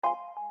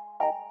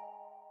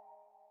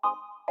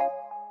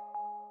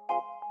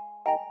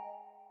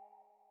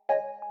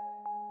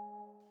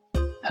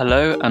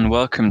Hello and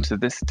welcome to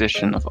this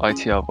edition of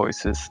ITR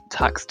Voices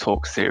Tax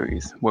Talk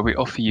series, where we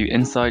offer you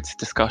insights,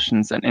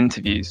 discussions and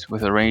interviews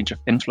with a range of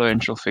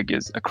influential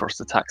figures across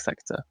the tax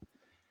sector.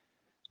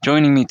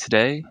 Joining me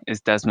today is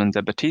Desmond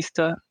De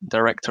Battista,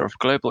 Director of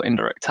Global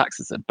Indirect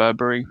Taxes at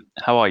Burberry.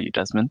 How are you,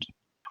 Desmond?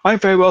 I'm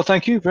very well,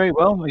 thank you. Very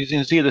well. As you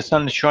can see, the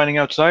sun is shining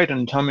outside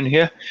and I'm in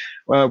here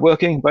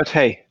working, but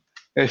hey,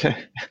 it's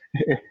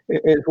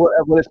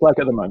what it's like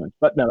at the moment.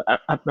 But no,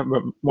 I'm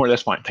more or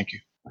less fine, thank you.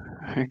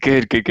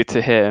 Good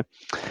to hear.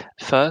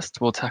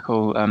 First, we'll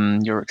tackle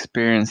your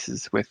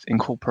experiences with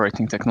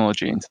incorporating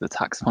technology into the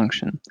tax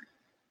function.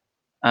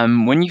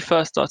 When you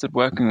first started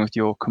working with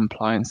your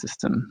compliance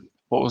system,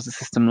 what was the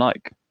system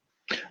like?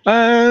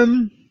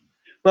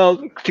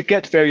 Well, to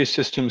get various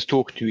systems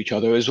talking to each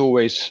other is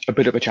always a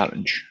bit of a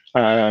challenge.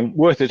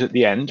 Worth it at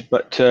the end,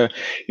 but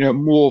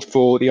more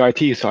for the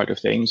IT side of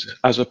things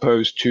as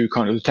opposed to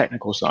kind of the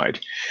technical side.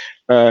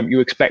 You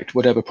expect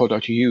whatever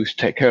product you use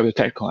to take care of the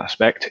technical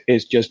aspect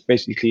is just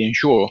basically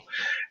ensuring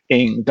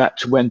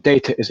that when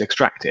data is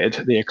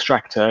extracted, the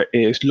extractor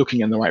is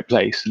looking in the right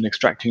place and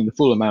extracting the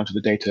full amount of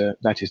the data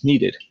that is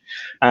needed.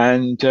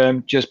 And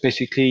just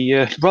basically,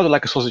 rather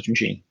like a sausage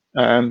machine,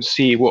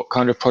 see what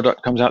kind of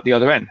product comes out the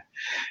other end.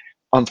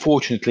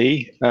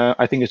 Unfortunately,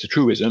 I think it's a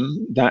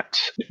truism that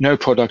no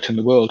product in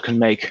the world can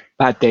make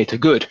bad data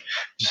good.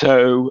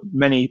 So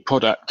many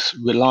products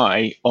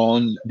rely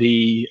on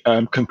the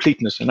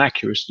completeness and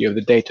accuracy of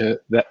the data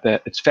that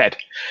it's fed.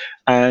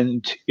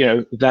 And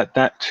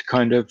that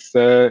kind of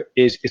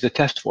is a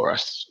test for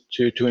us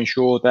to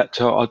ensure that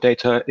our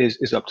data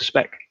is up to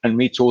spec and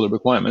meets all the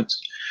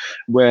requirements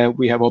where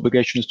we have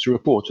obligations to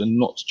report and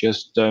not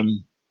just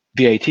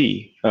VAT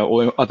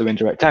or other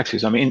indirect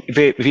taxes. I mean,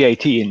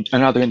 VAT and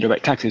other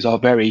indirect taxes are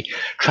very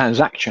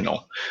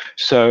transactional.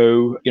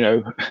 So,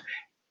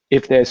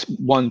 if there's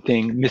one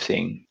thing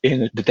missing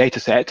in the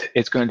data set,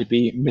 it's going to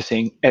be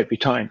missing every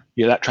time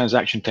that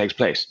transaction takes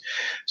place.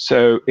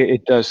 So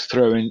it does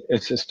throw in a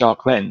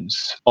stark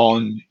lens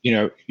on,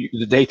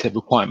 the data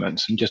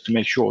requirements and just to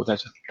make sure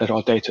that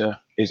our data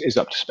is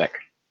up to spec.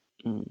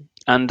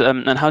 And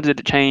how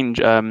did it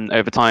change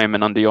over time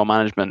and under your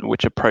management?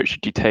 Which approach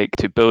did you take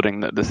to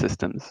building the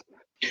systems?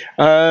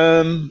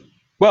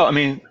 Well, I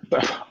mean,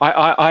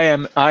 I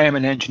am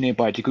an engineer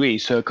by degree,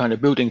 so kind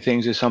of building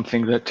things is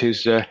something that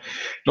is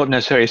not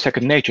necessarily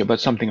second nature,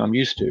 but something I'm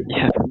used to.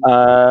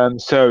 Yeah.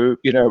 So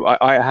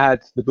I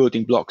had the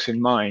building blocks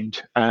in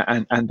mind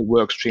and the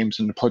work streams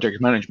and the project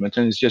management,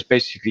 and it's just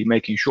basically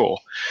making sure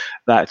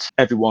that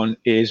everyone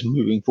is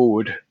moving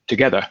forward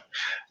together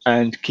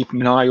and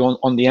keeping an eye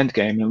on the end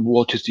game and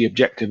what is the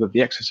objective of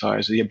the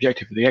exercise. The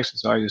objective of the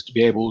exercise is to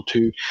be able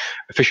to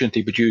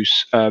efficiently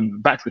produce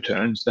VAT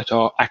returns that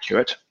are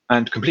accurate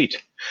and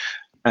complete.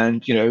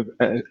 And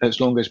as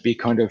long as we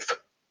kind of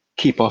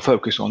keep our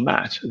focus on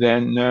that,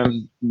 then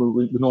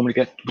we normally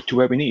get to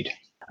where we need.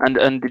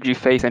 And did you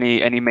face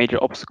any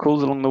major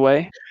obstacles along the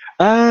way?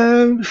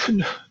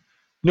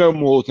 No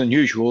more than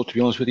usual, to be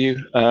honest with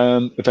you.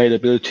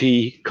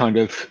 Availability, kind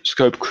of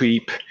scope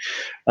creep,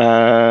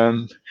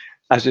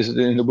 as is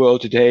in the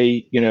world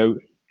today,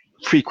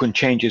 frequent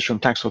changes from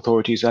tax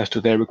authorities as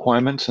to their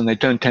requirements, and they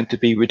don't tend to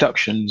be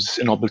reductions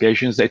in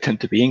obligations, they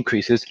tend to be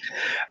increases.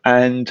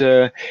 And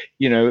the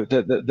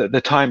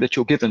time that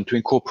you're given to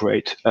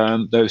incorporate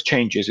those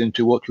changes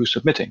into what you're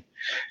submitting.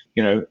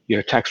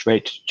 Your tax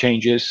rate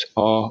changes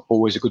are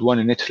always a good one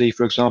in Italy,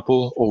 for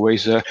example,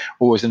 always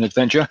an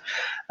adventure.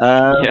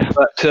 Yeah.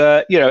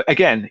 But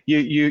again,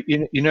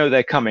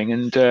 they're coming,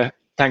 and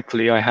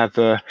thankfully, I have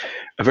a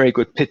very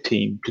good pit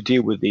team to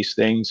deal with these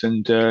things,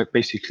 and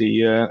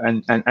basically,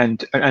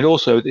 and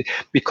also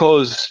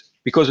because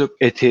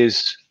it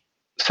is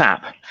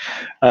SAP.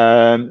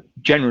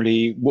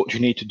 Generally, what you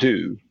need to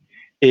do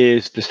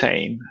is the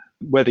same,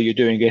 whether you're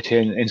doing it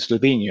in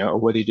Slovenia or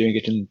whether you're doing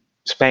it in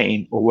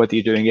Spain or whether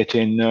you're doing it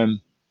in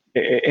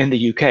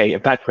the UK. A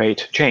VAT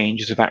rate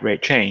change is a VAT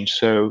rate change.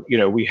 So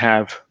we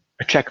have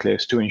a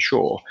checklist to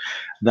ensure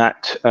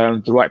that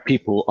the right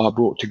people are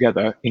brought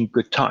together in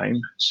good time.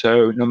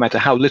 So no matter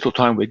how little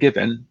time we're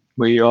given,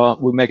 we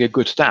make a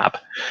good stab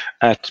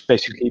at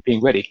basically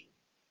being ready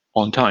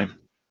on time.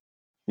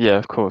 Yeah,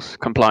 of course.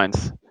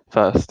 Compliance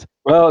first.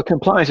 Well,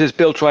 compliance is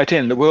built right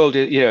in. The world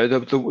is,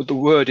 the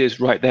word is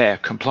right there.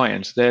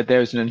 Compliance.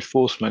 There's an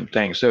enforcement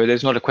thing. So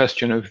there's not a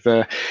question of,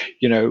 to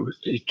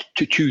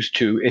choose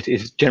to. It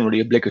is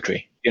generally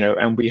obligatory.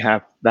 And we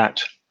have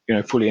that,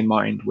 fully in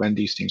mind when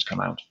these things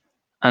come out.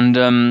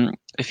 And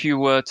if you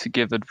were to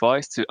give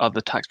advice to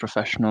other tax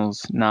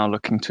professionals now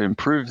looking to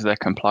improve their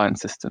compliance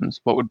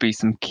systems, what would be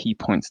some key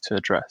points to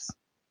address?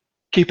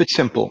 Keep it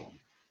simple.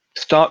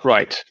 Start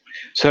right.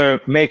 So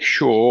make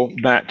sure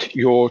that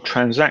your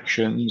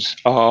transactions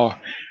are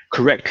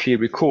correctly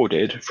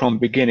recorded from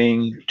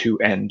beginning to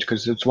end,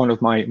 because it's one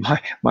of my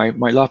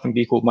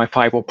laughingly called my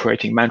 5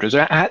 operating mantras.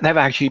 They've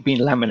actually been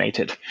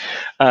laminated.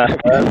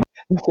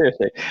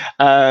 Seriously.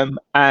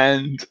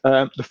 And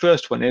the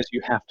first one is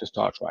you have to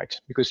start right,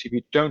 because if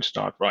you don't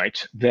start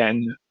right,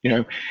 then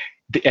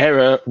the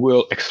error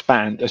will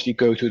expand as you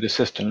go through the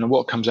system, and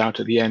what comes out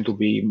at the end will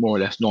be more or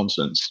less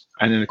nonsense.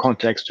 And in the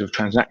context of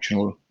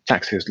transactional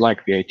taxes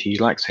like VAT,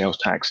 like sales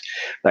tax,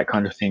 that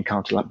kind of thing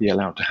can't be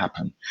allowed to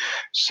happen.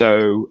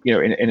 So,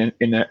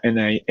 in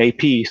a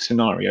AP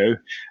scenario,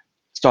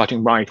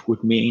 starting right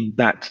would mean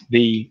that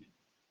the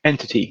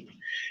entity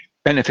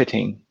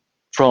benefiting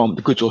from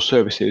the goods or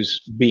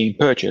services being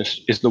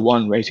purchased is the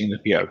one raising the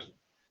PO.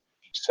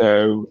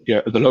 So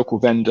the local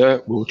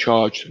vendor will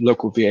charge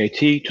local VAT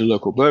to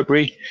local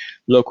Burberry.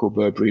 Local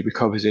Burberry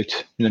recovers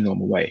it in a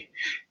normal way.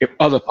 If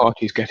other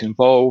parties get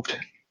involved,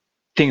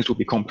 things will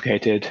be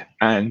complicated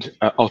and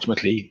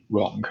ultimately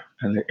wrong,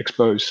 and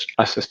expose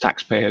us as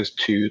taxpayers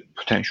to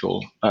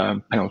potential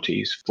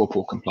penalties for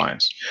poor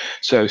compliance.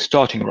 So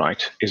starting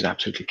right is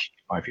absolutely key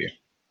in my view.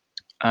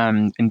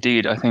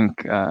 Indeed, I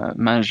think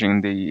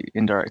managing the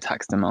indirect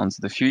tax demands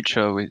of the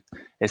future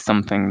is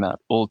something that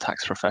all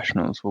tax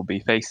professionals will be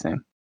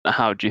facing.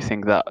 How do you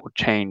think that will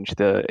change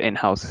the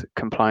in-house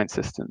compliance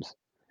systems?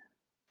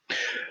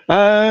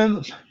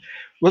 Well,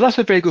 that's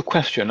a very good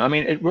question. I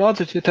mean,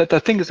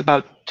 the thing is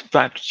about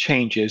that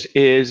changes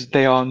is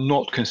they are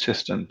not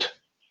consistent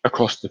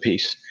across the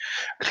piece.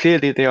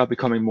 Clearly, they are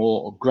becoming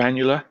more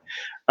granular.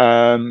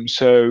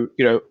 So,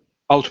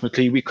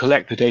 ultimately, we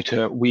collect the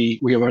data we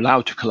are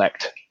allowed to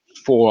collect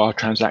for our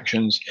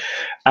transactions,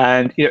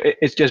 and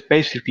it's just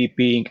basically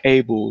being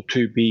able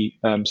to be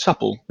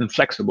supple and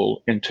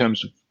flexible in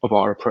terms of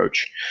our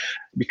approach.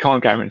 We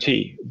can't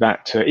guarantee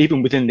that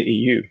even within the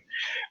EU,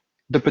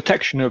 the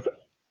protection of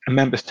a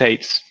member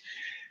state's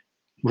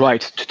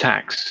right to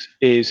tax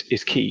is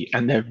key,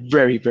 and they're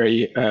very,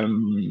 very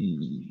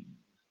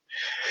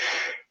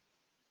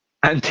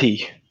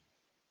anti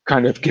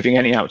kind of giving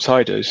any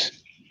outsiders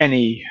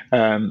any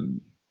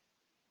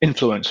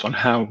influence on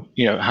how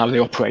they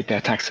operate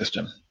their tax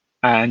system.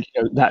 And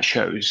that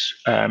shows,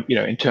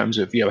 in terms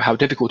of how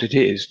difficult it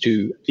is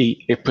to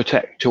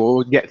protect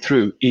or get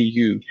through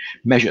EU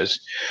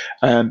measures,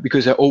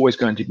 because they're always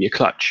going to be a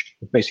clutch.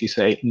 Basically,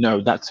 say no,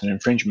 that's an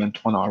infringement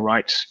on our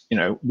rights.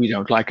 We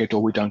don't like it,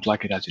 or we don't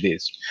like it as it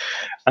is.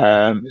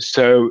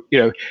 So,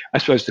 I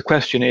suppose the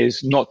question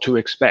is not to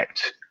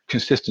expect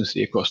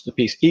consistency across the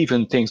piece.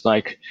 Even things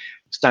like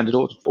standard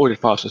audit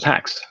files for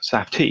tax,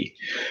 SAFT,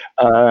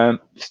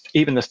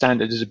 even the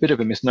standard is a bit of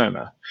a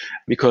misnomer,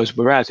 because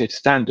whereas it's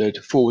standard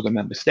for the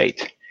member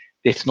state,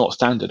 it's not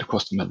standard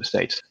across the member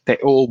states. They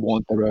all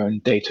want their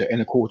own data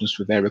in accordance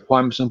with their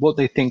requirements and what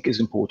they think is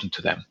important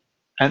to them,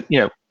 and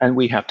and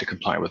we have to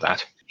comply with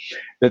that.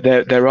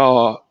 There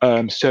are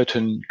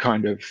certain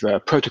kind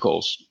of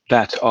protocols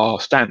that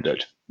are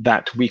standard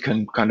that we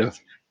can kind of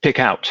pick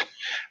out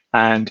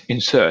and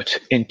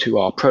insert into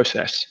our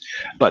process,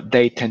 but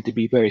they tend to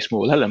be very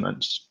small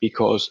elements,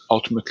 because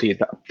ultimately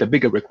the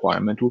bigger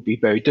requirement will be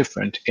very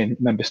different in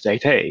member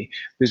state A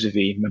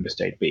vis-a-vis member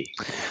state B.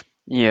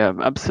 Yeah,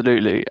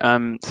 absolutely.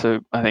 So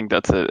I think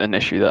that's an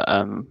issue that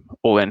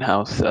all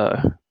in-house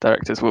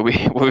directors will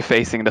be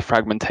facing, the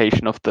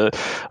fragmentation of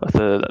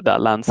that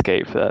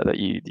landscape that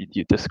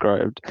you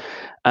described.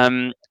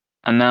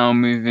 And now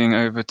moving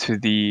over to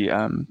the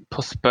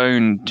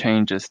postponed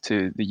changes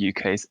to the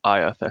UK's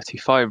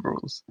IR35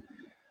 rules.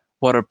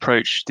 What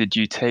approach did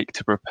you take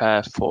to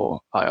prepare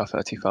for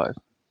IR35?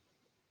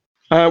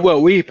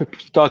 Well, we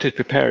started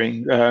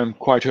preparing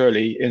quite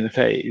early in the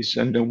phase,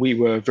 and we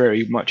were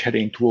very much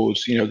heading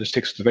towards, the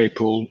 6th of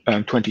April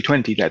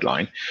 2020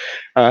 deadline.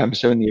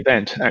 So in the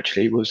event,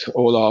 actually, was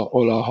all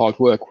our hard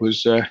work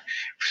was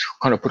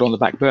kind of put on the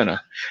back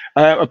burner.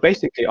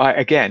 Basically,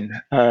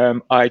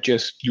 I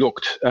just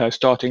looked,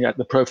 starting at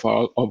the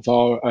profile of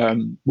our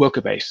worker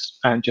base,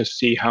 and just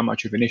see how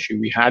much of an issue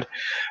we had,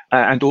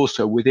 and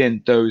also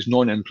within those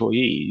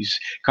non-employees,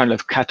 kind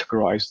of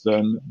categorize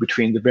them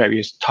between the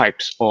various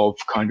types of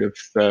kind of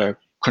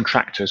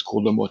contractors,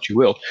 call them what you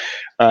will,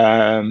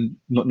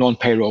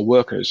 non-payroll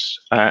workers,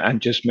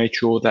 and just made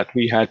sure that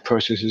we had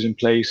processes in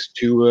place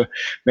to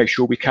make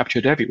sure we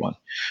captured everyone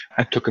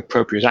and took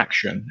appropriate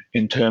action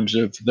in terms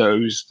of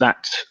those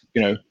that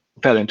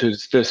fell into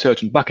the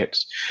certain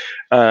buckets,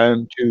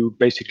 to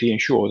basically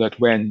ensure that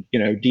when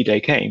D-Day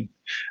came,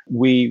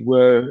 we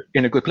were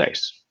in a good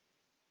place.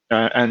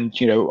 And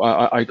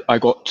I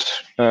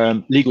got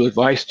legal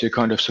advice to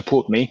kind of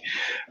support me,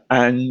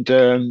 and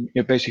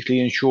basically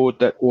ensured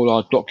that all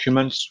our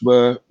documents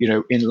were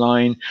in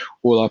line,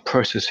 all our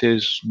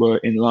processes were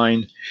in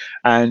line,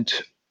 and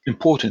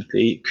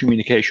importantly,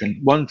 communication.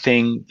 One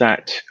thing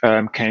that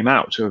came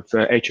out of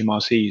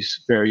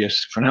HMRC's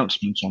various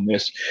pronouncements on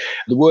this,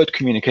 the word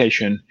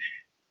communication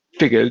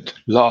figured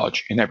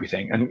large in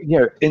everything. And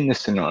in this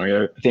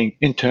scenario, I think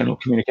internal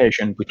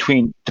communication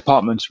between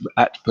departments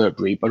at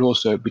Burberry, but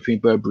also between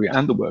Burberry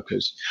and the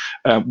workers,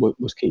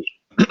 was key.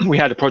 We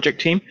had a project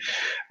team.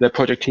 The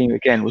project team,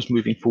 again, was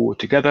moving forward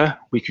together.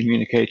 We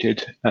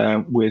communicated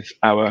with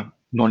our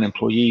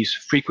non-employees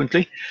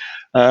frequently.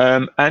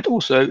 and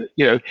also,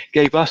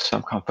 gave us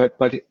some comfort,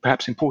 but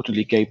perhaps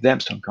importantly gave them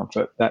some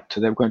comfort that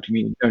there were going to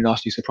be no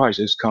nasty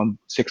surprises come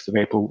 6th of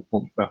April,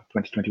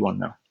 2021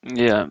 now.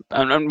 Yeah,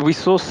 and we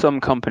saw some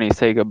companies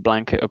take a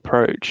blanket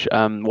approach.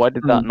 Why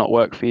did that not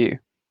work for you?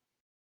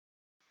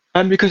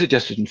 Because it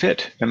just didn't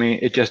fit. I mean,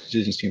 it just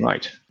didn't seem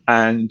right.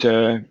 And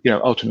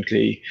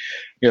ultimately,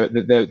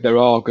 there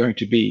are going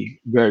to be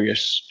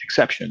various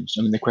exceptions.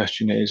 I mean, the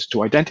question is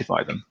to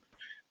identify them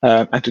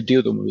and to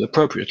deal them with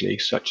appropriately,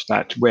 such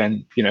that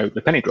when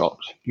the penny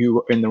dropped, you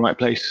were in the right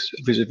place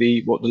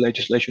vis-a-vis what the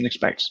legislation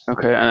expects.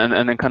 Okay,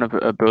 and then kind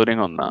of building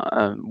on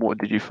that, what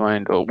did you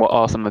find, or what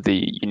are some of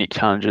the unique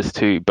challenges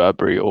to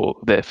Burberry or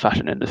the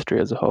fashion industry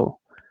as a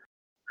whole?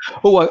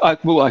 Well,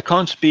 I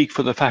can't speak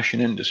for the fashion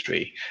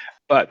industry,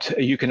 but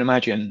you can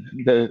imagine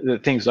the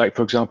things like,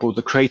 for example,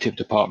 the creative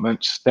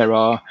departments. There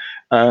are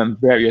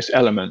various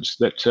elements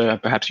that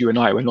perhaps you and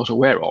I were not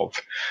aware of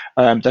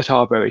that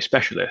are very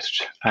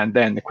specialist. And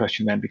then the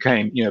question then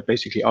became,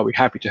 basically, are we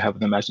happy to have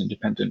them as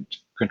independent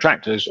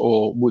contractors,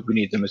 or would we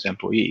need them as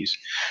employees?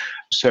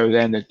 So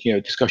then,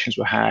 discussions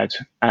were had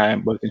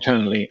both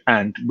internally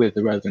and with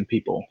the relevant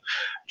people,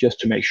 just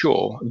to make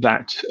sure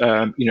that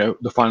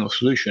the final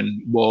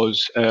solution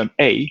was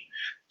A,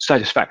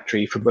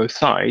 satisfactory for both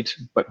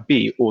sides, but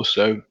B,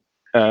 also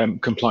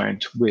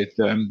compliant with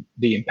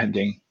the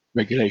impending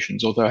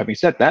regulations. Although having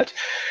said that,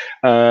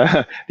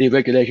 the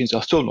regulations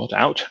are still not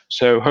out.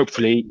 So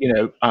hopefully,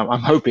 I'm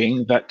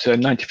hoping that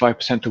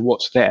 95% of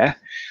what's there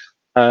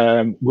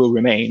will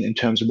remain in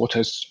terms of what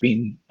has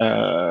been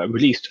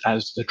released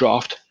as the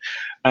draft,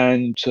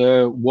 and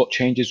what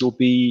changes will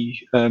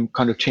be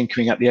kind of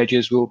tinkering at the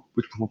edges,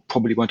 which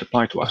probably won't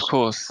apply to us. Of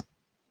course.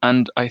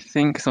 And I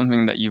think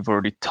something that you've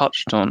already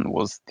touched on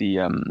was the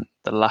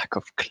lack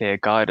of clear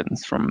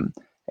guidance from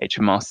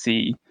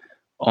HMRC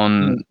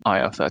on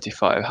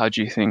IR35. How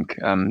do you think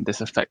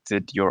this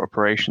affected your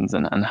operations,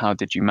 and how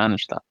did you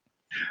manage that?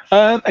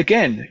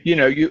 Again,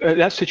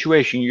 that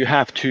situation, you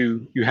have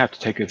to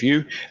take a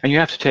view, and you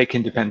have to take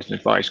independent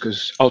advice,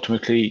 because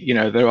ultimately,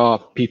 there are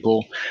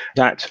people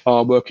that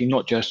are working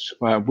not just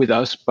with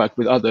us but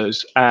with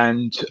others,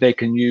 and they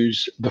can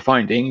use the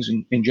findings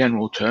in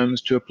general terms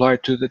to apply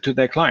to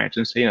their clients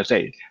and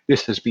say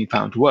this has been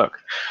found to work.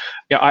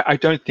 Yeah, I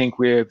don't think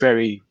we're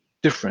very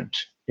different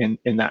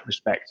in that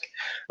respect.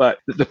 But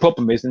the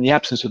problem is, in the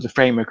absence of the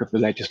framework of the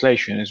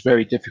legislation, it's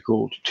very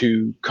difficult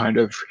to kind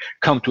of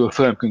come to a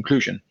firm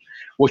conclusion.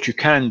 What you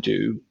can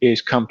do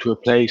is come to a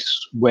place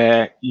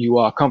where you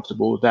are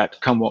comfortable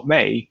that, come what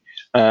may,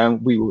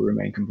 we will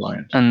remain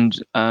compliant. And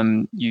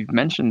you've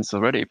mentioned this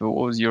already, but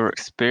what was your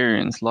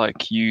experience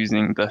like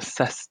using the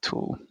CES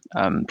tool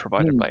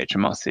provided by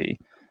HMRC?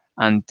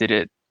 And did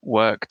it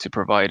work to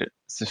provide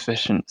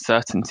sufficient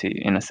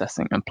certainty in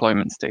assessing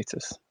employment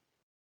status?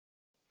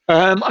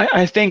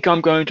 I think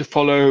I'm going to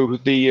follow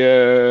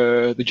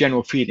the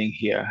general feeling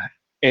here,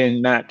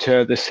 in that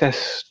the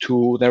CES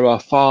tool, there are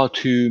far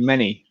too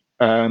many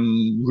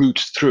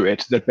routes through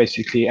it that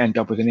basically end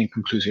up with an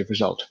inconclusive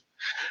result.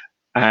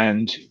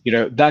 And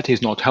that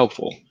is not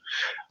helpful.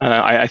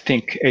 I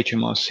think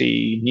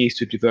HMRC needs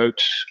to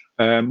devote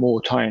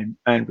more time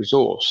and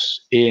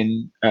resource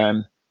in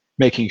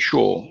making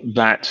sure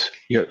that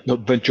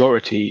the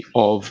majority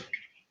of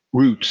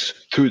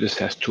routes through the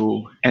CES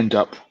tool end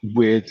up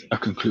with a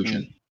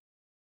conclusion.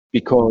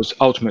 Because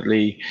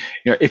ultimately,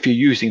 if you're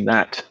using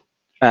that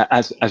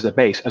as a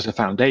base, as a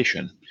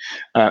foundation,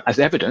 as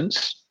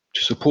evidence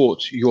to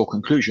support your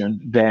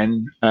conclusion,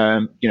 then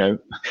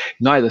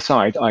neither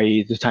side,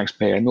 i.e. the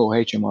taxpayer nor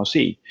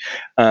HMRC,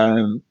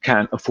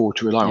 can afford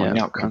to rely on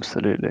the outcome.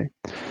 Absolutely.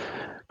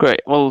 Great.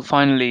 Well,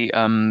 finally,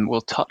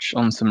 we'll touch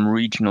on some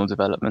regional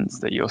developments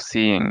that you're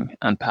seeing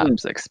and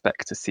perhaps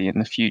expect to see in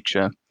the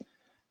future.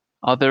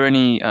 Are there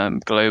any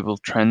global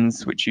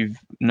trends which you've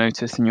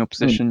noticed in your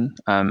position?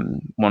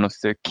 One of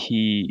the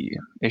key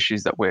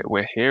issues that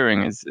we're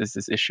hearing is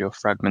this issue of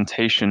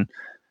fragmentation,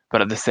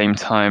 but at the same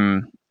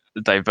time,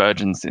 the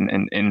divergence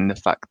in the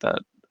fact that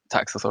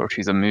tax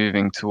authorities are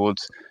moving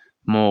towards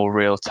more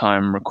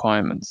real-time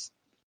requirements.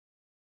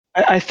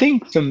 I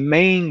think the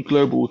main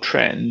global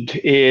trend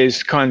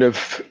is kind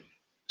of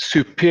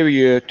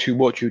superior to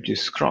what you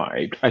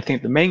described. I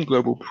think the main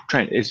global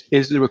trend is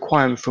the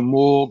requirement for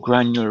more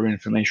granular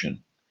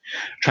information,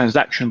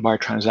 transaction by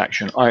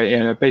transaction.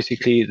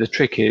 Basically, the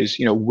trick is,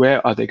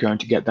 where are they going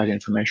to get that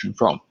information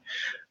from?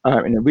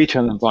 In a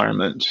retail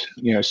environment,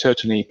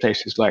 certainly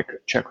places like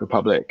Czech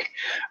Republic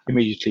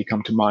immediately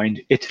come to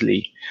mind.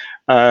 Italy,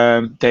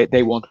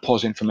 they want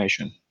POS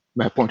information,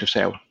 point of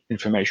sale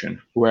information,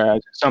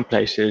 whereas some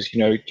places,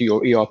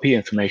 your ERP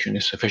information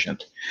is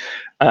sufficient.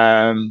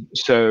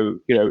 So,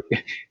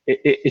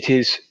 it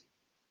is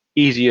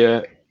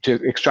easier to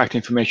extract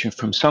information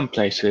from some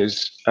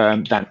places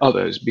than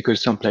others,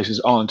 because some places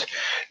aren't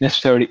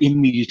necessarily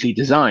immediately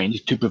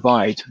designed to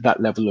provide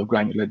that level of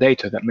granular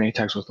data that many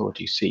tax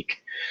authorities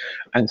seek.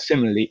 And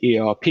similarly,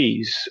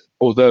 ERPs,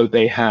 although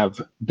they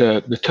have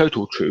the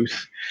total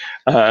truth,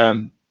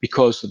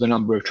 because of the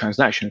number of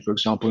transactions. For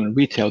example, in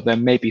retail, there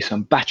may be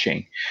some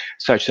batching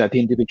such that the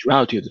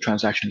individuality of the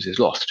transactions is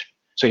lost.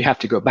 So you have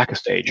to go back a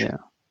stage. Yeah.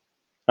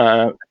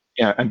 So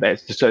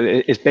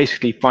it's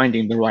basically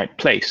finding the right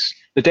place.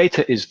 The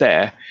data is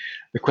there.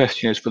 The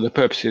question is, for the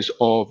purposes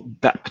of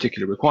that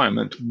particular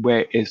requirement,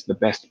 where is the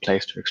best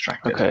place to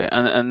extract it? Okay,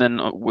 and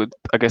then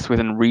I guess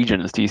within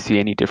regions, do you see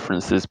any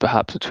differences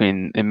perhaps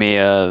between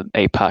EMEA,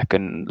 APAC,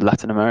 and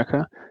Latin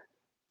America?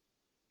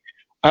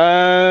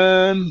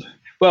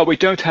 Well, we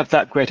don't have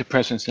that great a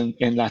presence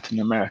in Latin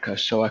America,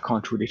 so I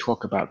can't really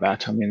talk about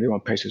that. I mean, the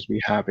only places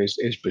we have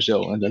is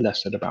Brazil, and the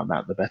less said about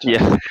that, the better.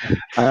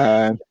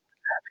 Yeah.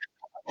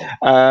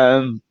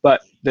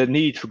 But the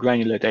need for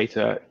granular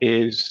data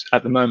is,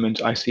 at the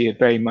moment, I see it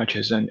very much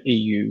as an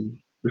EU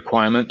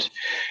requirement.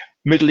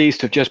 Middle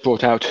East have just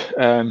brought out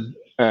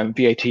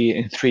VAT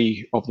in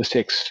 3 of the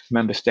 6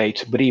 member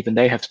states, but even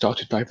they have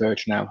started to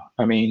diverge now.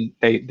 I mean,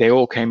 they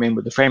all came in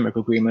with the framework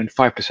agreement,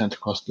 5%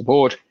 across the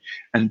board,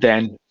 and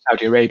then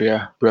Saudi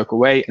Arabia broke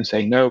away and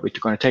saying, no, we're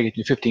going to take it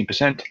to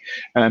 15%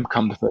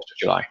 come the 1st of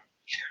July.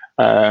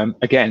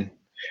 Again,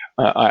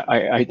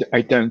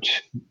 I don't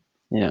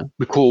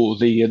recall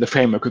the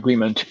framework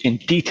agreement in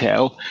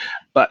detail,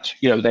 but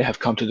they have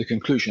come to the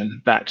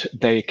conclusion that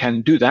they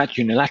can do that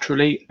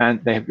unilaterally,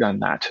 and they have done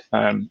that.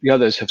 The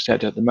others have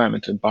said at the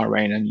moment, in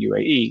Bahrain and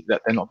UAE,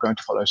 that they're not going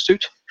to follow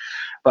suit,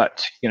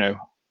 but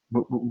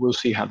we'll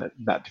see how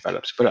that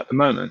develops. But at the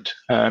moment,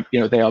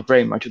 they are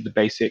very much at the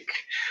basic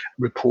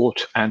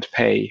report and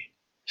pay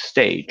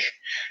stage,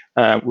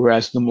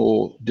 whereas the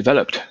more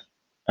developed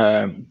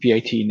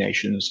VAT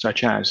nations,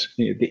 such as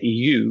the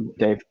EU,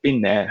 they've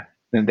been there,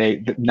 and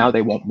now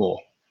they want more.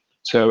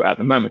 So at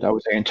the moment, I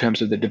would say in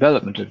terms of the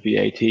development of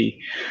VAT,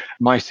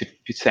 my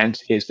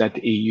sense is that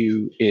the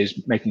EU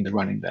is making the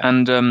running there.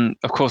 And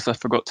of course, I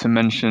forgot to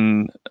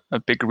mention a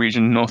big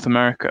region, North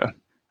America.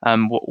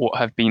 What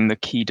have been the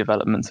key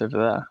developments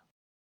over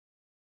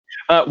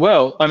there?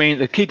 Well, I mean,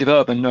 the key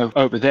development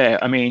over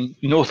there, I mean,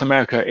 North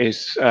America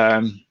is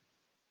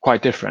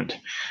quite different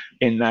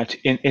in that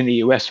in the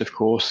US, of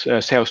course,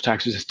 sales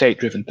tax is a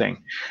state-driven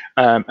thing,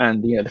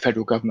 and the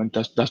federal government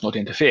does not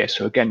interfere.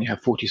 So again, you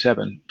have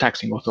 47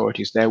 taxing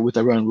authorities there with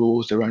their own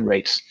rules, their own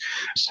rates.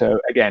 So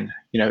again,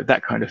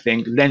 that kind of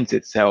thing lends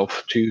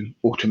itself to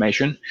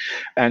automation,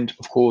 and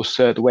of course,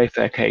 the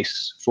Wayfair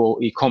case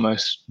for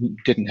e-commerce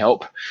didn't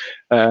help.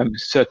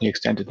 Certainly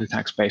extended the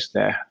tax base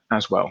there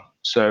as well.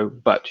 So,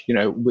 but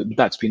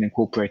that's been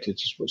incorporated.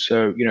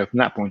 So from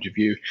that point of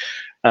view.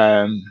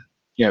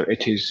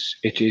 It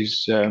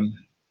is.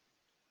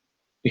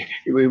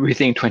 We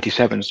think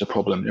 27 is the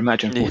problem.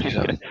 Imagine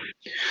 47.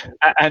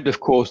 And of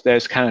course,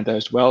 there's Canada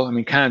as well. I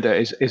mean, Canada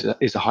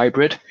is a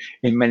hybrid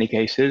in many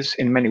cases.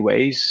 In many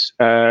ways,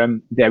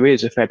 there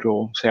is a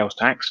federal sales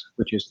tax,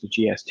 which is the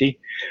GST.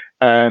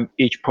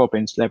 Each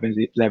province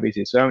levies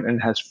its own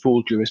and has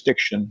full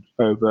jurisdiction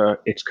over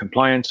its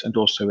compliance and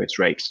also its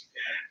rates.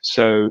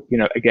 So,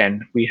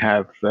 again, we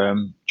have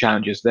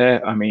challenges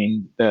there. I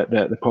mean,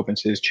 the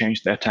provinces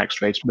change their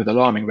tax rates with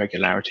alarming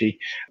regularity,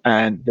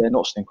 and they're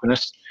not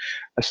synchronous.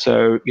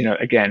 So,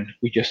 again,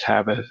 we just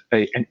have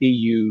an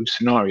EU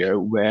scenario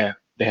where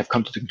they have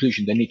come to the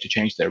conclusion they need to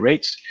change their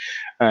rates,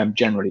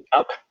 generally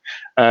up.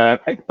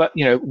 But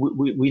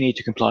we need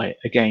to comply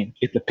again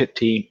if the PIT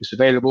team is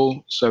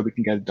available, so we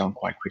can get it done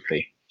quite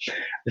quickly.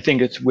 The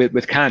thing is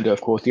with Canada, of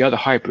course, the other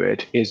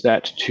hybrid is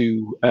that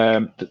to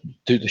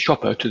the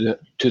shopper, to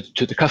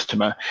the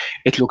customer,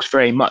 it looks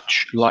very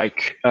much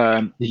like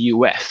the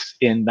US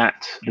in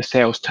that the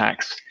sales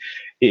tax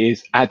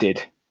is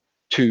added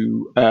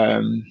to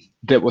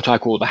what I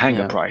call the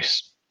hanger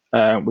price.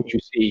 Which you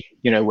see,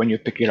 when you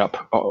pick it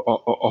up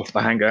off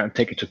the hanger and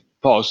take it to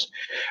POS,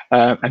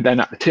 and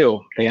then at the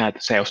till they add the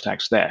sales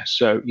tax there.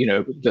 So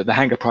the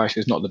hanger price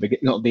is not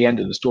the end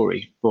of the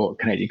story for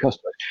Canadian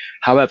customers.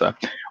 However,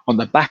 on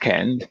the back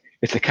end,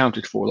 it's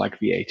accounted for like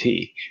VAT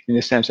in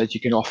the sense that you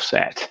can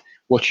offset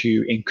what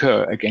you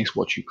incur against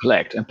what you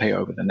collect and pay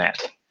over the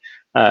net,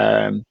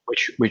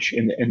 which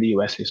in the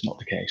US is not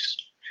the case.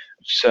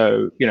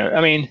 So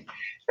I mean,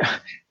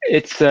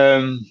 it's.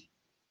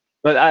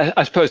 But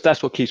I suppose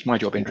that's what keeps my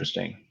job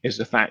interesting, is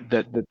the fact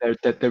that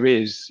there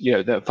is,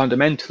 that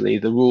fundamentally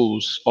the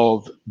rules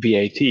of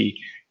VAT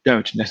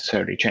don't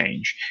necessarily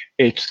change.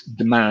 It's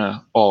the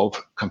manner of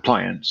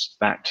compliance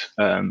that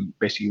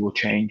basically will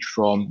change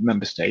from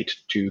member state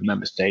to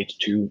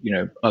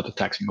other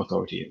taxing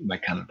authority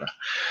like Canada.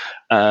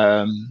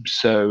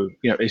 So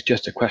it's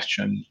just a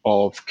question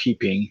of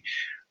keeping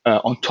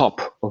on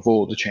top of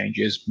all the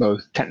changes,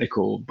 both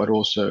technical but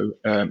also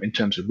in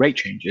terms of rate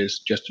changes,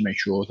 just to make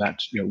sure that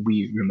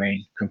we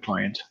remain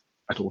compliant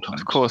at all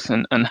times. Of course,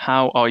 and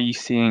how are you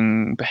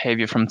seeing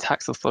behaviour from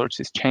tax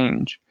authorities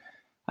change?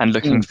 And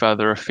looking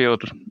further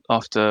afield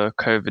after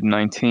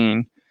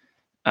COVID-19,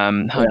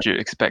 how do you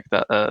expect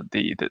that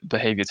the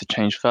behaviour to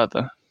change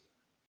further?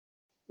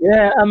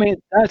 Yeah, I mean,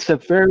 that's a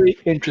very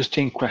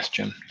interesting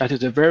question. That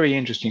is a very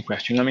interesting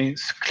question. I mean,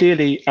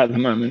 clearly at the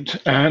moment,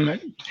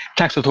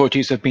 tax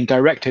authorities have been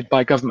directed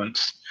by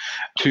governments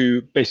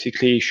to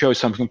basically show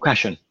some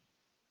compassion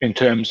in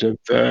terms of,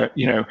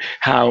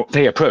 how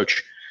they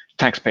approach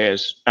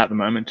taxpayers at the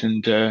moment,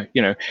 and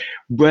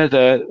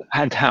whether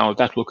and how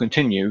that will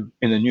continue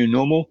in the new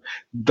normal.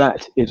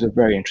 That is a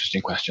very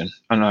interesting question,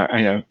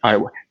 and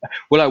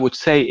what I would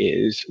say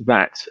is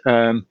that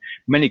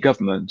many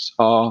governments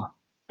are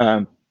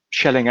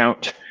shelling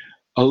out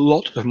a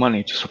lot of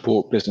money to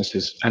support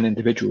businesses and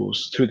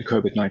individuals through the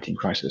COVID-19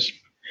 crisis.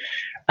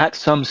 At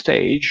some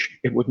stage,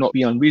 it would not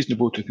be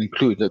unreasonable to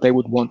conclude that they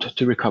would want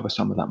to recover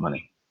some of that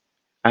money.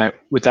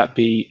 Would that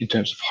be in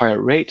terms of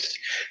higher rates,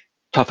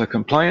 tougher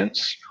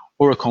compliance,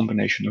 or a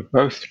combination of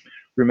both?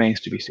 Remains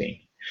to be seen.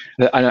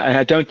 And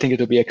I don't think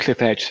it'll be a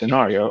cliff edge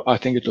scenario. I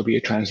think it'll be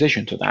a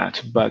transition to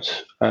that.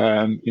 But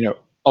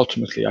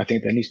ultimately, I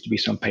think there needs to be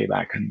some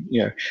payback, and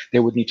they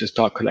would need to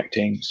start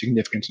collecting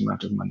significant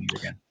amount of money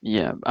again.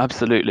 Yeah,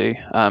 absolutely.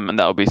 And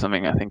that'll be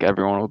something I think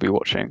everyone will be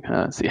watching,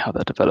 see how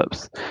that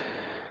develops.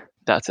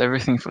 That's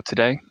everything for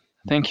today.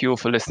 Thank you all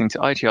for listening to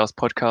ITR's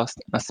podcast,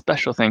 and a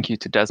special thank you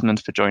to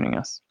Desmond for joining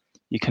us.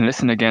 You can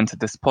listen again to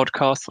this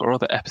podcast or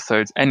other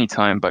episodes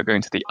anytime by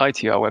going to the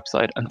ITR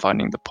website and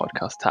finding the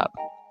podcast tab.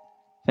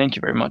 Thank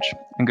you very much,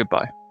 and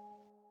goodbye.